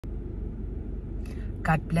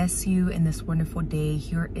God bless you in this wonderful day.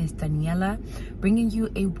 Here is Daniela bringing you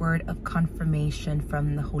a word of confirmation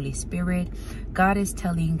from the Holy Spirit. God is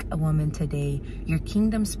telling a woman today, your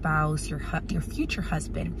kingdom spouse, your future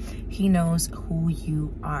husband, he knows who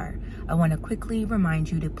you are. I want to quickly remind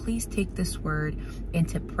you to please take this word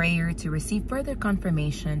into prayer to receive further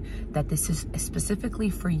confirmation that this is specifically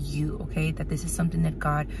for you, okay? That this is something that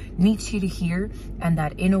God needs you to hear, and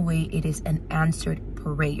that in a way it is an answered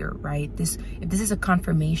prayer, right? If this is a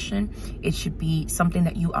confirmation, it should be something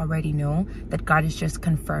that you already know, that God is just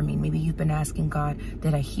confirming. Maybe you've been asking God,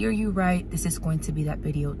 did I hear you right? This is going to be that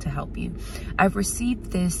video to help you. I've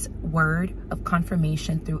received this word of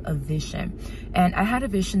confirmation through a vision, and I had a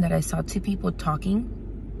vision that I saw two people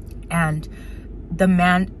talking, and the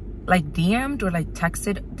man like DM'd or like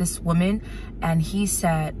texted this woman, and he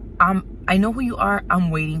said, I know who you are. I'm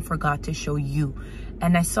waiting for God to show you.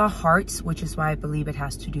 And I saw hearts, which is why I believe it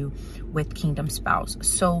has to do with kingdom spouse.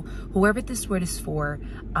 So whoever this word is for,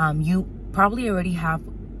 you probably already have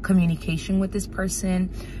communication with this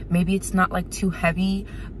person. Maybe it's not like too heavy,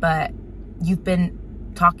 but you've been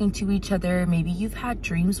talking to each other. Maybe you've had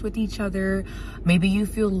dreams with each other. Maybe you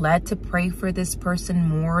feel led to pray for this person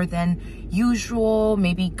more than usual.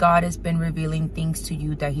 Maybe God has been revealing things to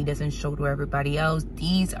you that he doesn't show to everybody else.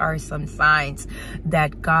 These are some signs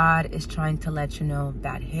that God is trying to let you know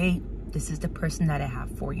that, hey, this is the person that I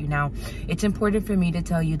have for you. Now, it's important for me to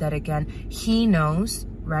tell you that, again, he knows,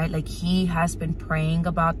 right? Like, he has been praying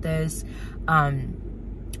about this.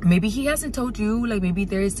 Maybe he hasn't told you, like maybe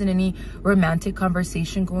there isn't any romantic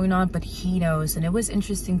conversation going on, but he knows. And it was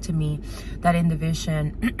interesting to me that in the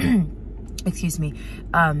vision, excuse me,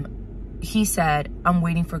 he said, I'm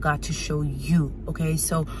waiting for God to show you. Okay,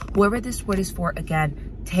 so whoever this word is for,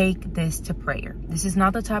 again, take this to prayer. This is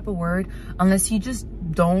not the type of word, unless you just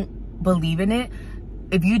don't believe in it.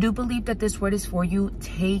 If you do believe that this word is for you,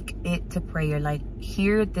 take it to prayer. Like,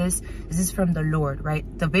 hear this. This is from the Lord, right?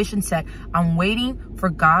 The vision said, I'm waiting for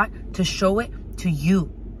God to show it to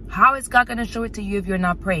you. How is God going to show it to you if you're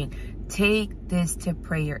not praying? Take this to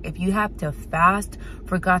prayer. If you have to fast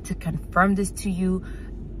for God to confirm this to you,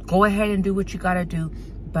 go ahead and do what you got to do.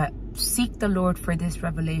 But seek the Lord for this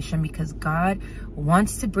revelation, because God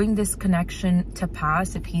wants to bring this connection to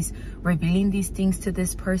pass. If he's revealing these things to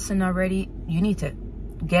this person already, you need to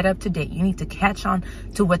get up to date. You need to catch on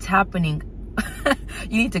to what's happening.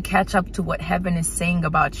 You need to catch up to what heaven is saying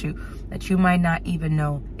about you that you might not even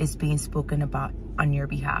know is being spoken about on your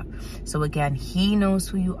behalf. So again, he knows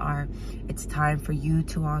who you are. It's time for you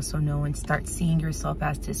to also know and start seeing yourself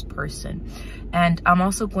as this person. And I'm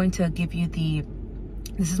also going to give you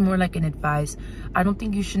this is more like an advice. I don't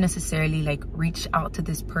think you should necessarily like reach out to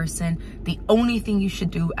this person. The only thing you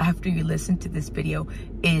should do after you listen to this video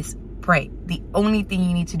is pray. The only thing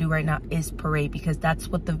you need to do right now is pray, because that's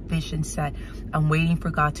what the vision said. I'm waiting for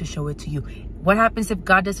God to show it to you. What happens if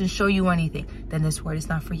God doesn't show you anything? Then this word is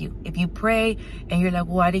not for you. If you pray and you're like,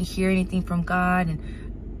 well, I didn't hear anything from God, and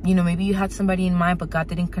you know, maybe you had somebody in mind, but God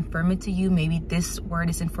didn't confirm it to you. Maybe this word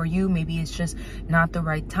isn't for you. Maybe it's just not the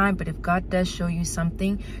right time. But if God does show you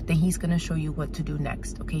something, then he's going to show you what to do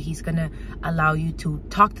next. Okay. He's going to allow you to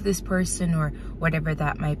talk to this person or whatever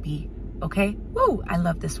that might be. Okay. Woo! I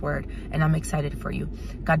love this word and I'm excited for you.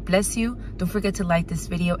 God bless you. Don't forget to like this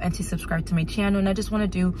video and to subscribe to my channel. And I just want to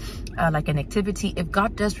do like an activity. If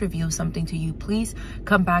God does reveal something to you, please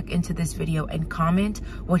come back into this video and comment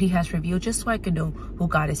what he has revealed, just so I can know who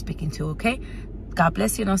God is speaking to. Okay. God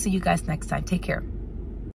bless you, and I'll see you guys next time. Take care.